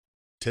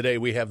Today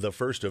we have the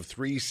first of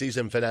 3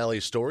 season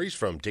finale stories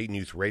from Dayton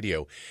Youth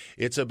Radio.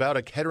 It's about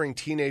a Kettering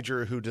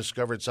teenager who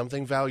discovered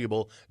something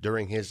valuable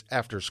during his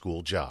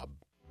after-school job.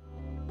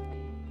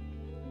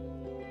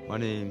 My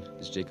name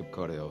is Jacob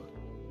Cardale,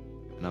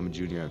 and I'm a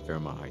junior at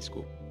Fairmont High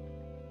School.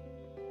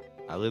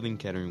 I live in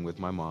Kettering with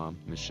my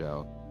mom,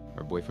 Michelle,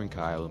 our boyfriend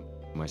Kyle,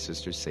 and my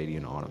sisters Sadie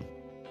and Autumn.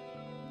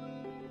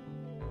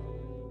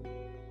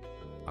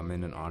 I'm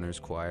in an honors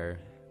choir.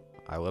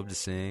 I love to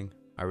sing.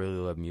 I really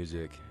love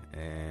music,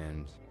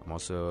 and I'm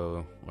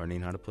also learning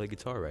how to play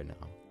guitar right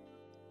now.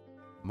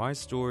 My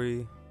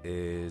story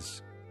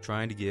is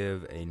trying to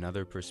give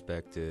another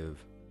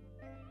perspective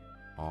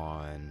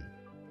on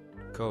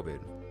COVID.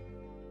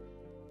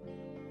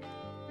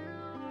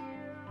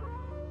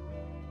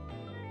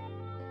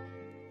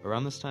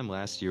 Around this time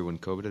last year when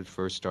COVID had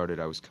first started,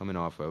 I was coming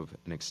off of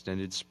an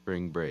extended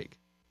spring break.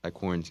 I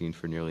quarantined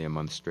for nearly a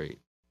month straight.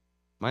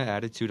 My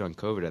attitude on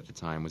COVID at the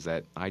time was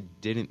that I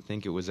didn't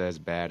think it was as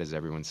bad as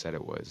everyone said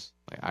it was.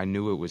 I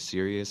knew it was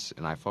serious,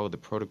 and I followed the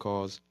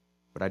protocols,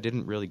 but I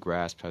didn't really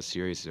grasp how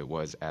serious it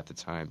was at the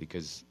time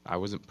because I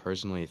wasn't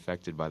personally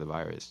affected by the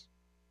virus.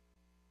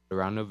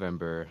 Around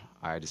November,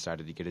 I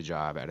decided to get a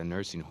job at a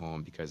nursing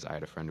home because I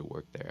had a friend who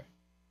worked there.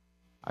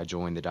 I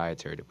joined the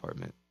dietary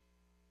department.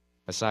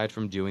 Aside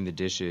from doing the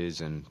dishes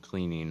and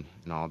cleaning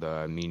and all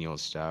the menial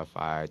stuff,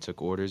 I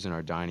took orders in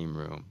our dining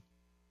room.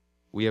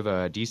 We have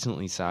a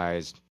decently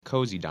sized,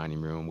 cozy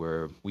dining room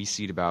where we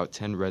seat about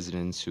 10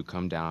 residents who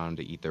come down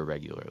to eat there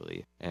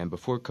regularly. And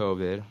before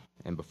COVID,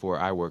 and before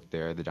I worked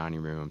there, the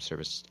dining room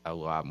serviced a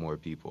lot more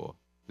people.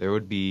 There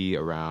would be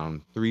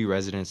around 3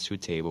 residents to a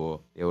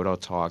table. They would all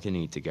talk and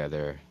eat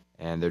together,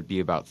 and there'd be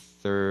about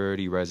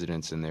 30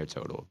 residents in there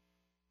total.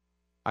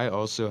 I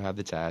also have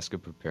the task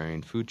of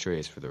preparing food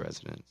trays for the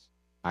residents.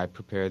 I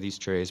prepare these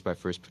trays by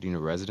first putting a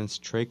resident's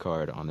tray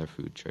card on their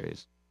food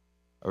trays.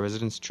 A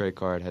resident's tray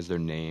card has their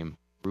name,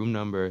 room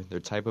number, their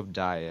type of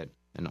diet,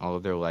 and all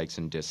of their likes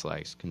and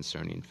dislikes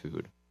concerning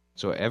food.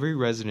 So every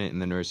resident in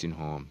the nursing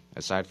home,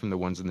 aside from the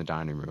ones in the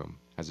dining room,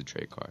 has a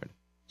tray card.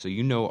 So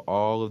you know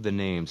all of the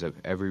names of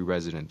every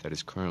resident that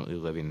is currently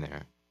living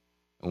there.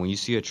 And when you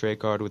see a tray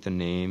card with a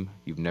name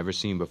you've never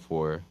seen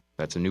before,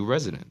 that's a new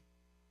resident.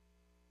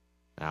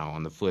 Now,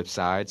 on the flip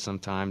side,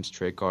 sometimes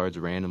tray cards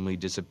randomly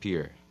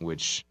disappear,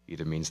 which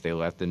either means they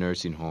left the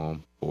nursing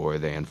home or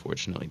they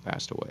unfortunately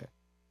passed away.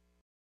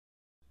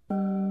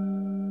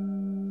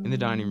 In the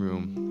dining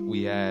room,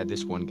 we had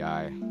this one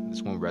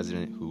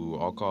resident who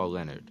I'll call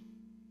Leonard.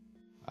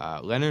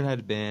 Leonard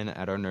had been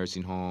at our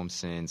nursing home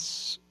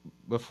since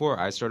before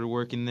I started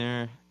working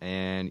there,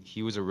 and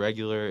he was a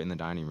regular in the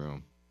dining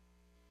room.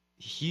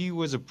 He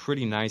was a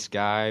pretty nice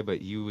guy, but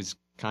he was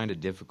kind of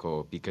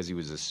difficult because he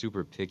was a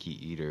super picky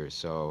eater,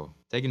 so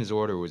taking his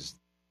order was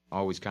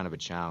always kind of a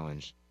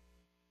challenge.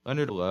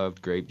 Leonard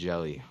loved grape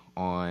jelly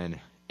on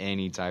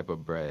any type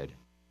of bread,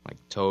 like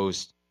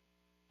toast,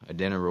 a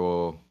dinner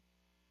roll.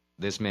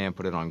 This man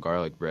put it on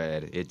garlic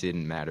bread. It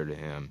didn't matter to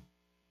him.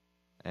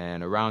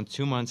 And around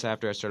 2 months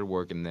after I started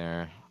working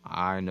there,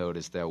 I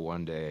noticed that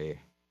one day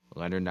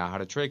Leonard now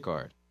had a tray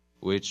card,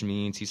 which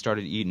means he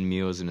started eating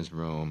meals in his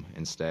room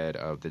instead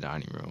of the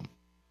dining room.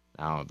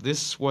 Now,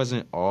 this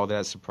wasn't all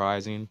that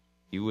surprising.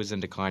 He was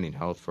in declining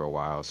health for a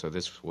while, so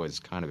this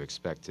was kind of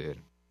expected.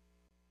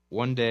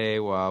 One day,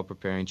 while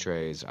preparing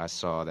trays, I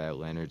saw that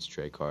Leonard's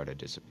tray card had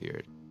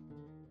disappeared.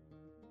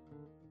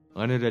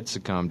 Leonard had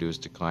succumbed to his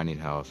declining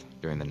health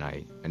during the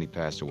night, and he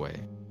passed away,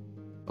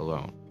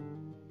 alone.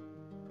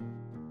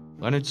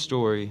 Leonard's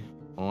story,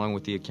 along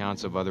with the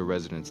accounts of other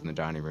residents in the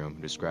dining room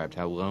who described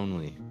how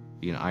lonely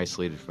being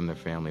isolated from their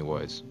family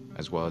was,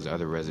 as well as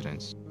other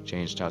residents,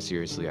 changed how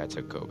seriously I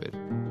took COVID.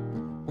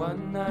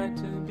 One night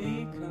to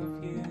be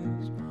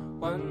confused,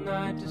 one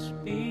night to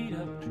speed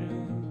up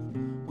truth.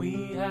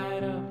 We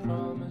had a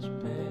promise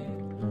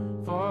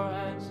made for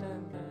hands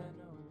and then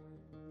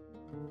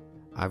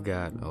away. I've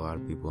got a lot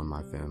of people in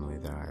my family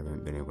that I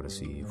haven't been able to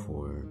see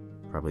for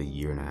probably a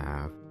year and a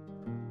half.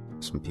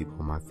 Some people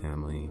in my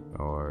family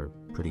are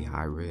pretty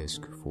high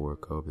risk for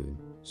COVID,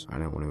 so I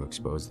didn't want to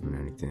expose them to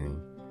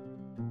anything.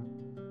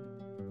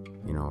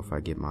 You know, if I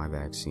get my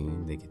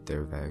vaccine, they get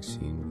their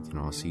vaccine, we can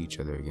all see each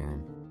other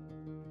again.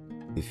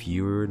 If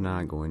you're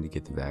not going to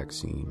get the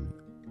vaccine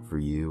for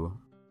you,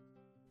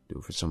 do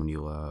it for someone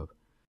you love.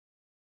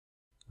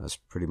 That's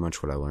pretty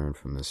much what I learned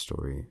from this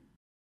story.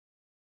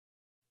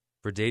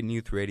 For Dayton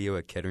Youth Radio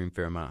at Kettering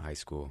Fairmont High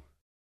School,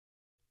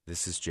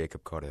 this is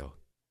Jacob Cardale.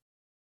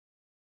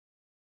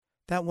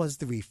 That was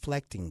The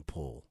Reflecting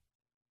Pool,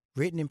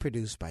 written and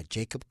produced by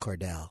Jacob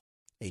Cardale,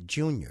 a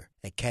junior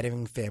at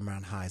Kettering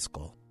Fairmont High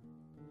School.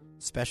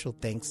 Special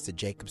thanks to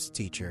Jacob's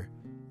teacher,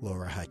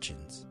 Laura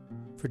Hutchins.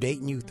 For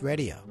Dayton Youth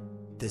Radio,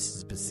 this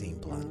is Basim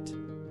Blunt.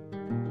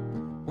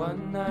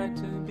 One night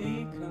to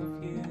be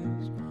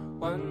confused,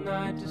 one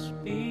night to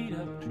speed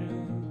up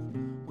truth.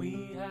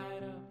 We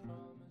had a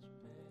promise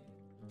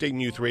made. Dayton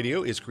Youth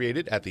Radio is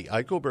created at the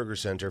Eichelberger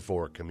Center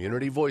for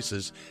Community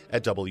Voices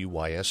at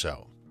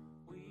WYSO.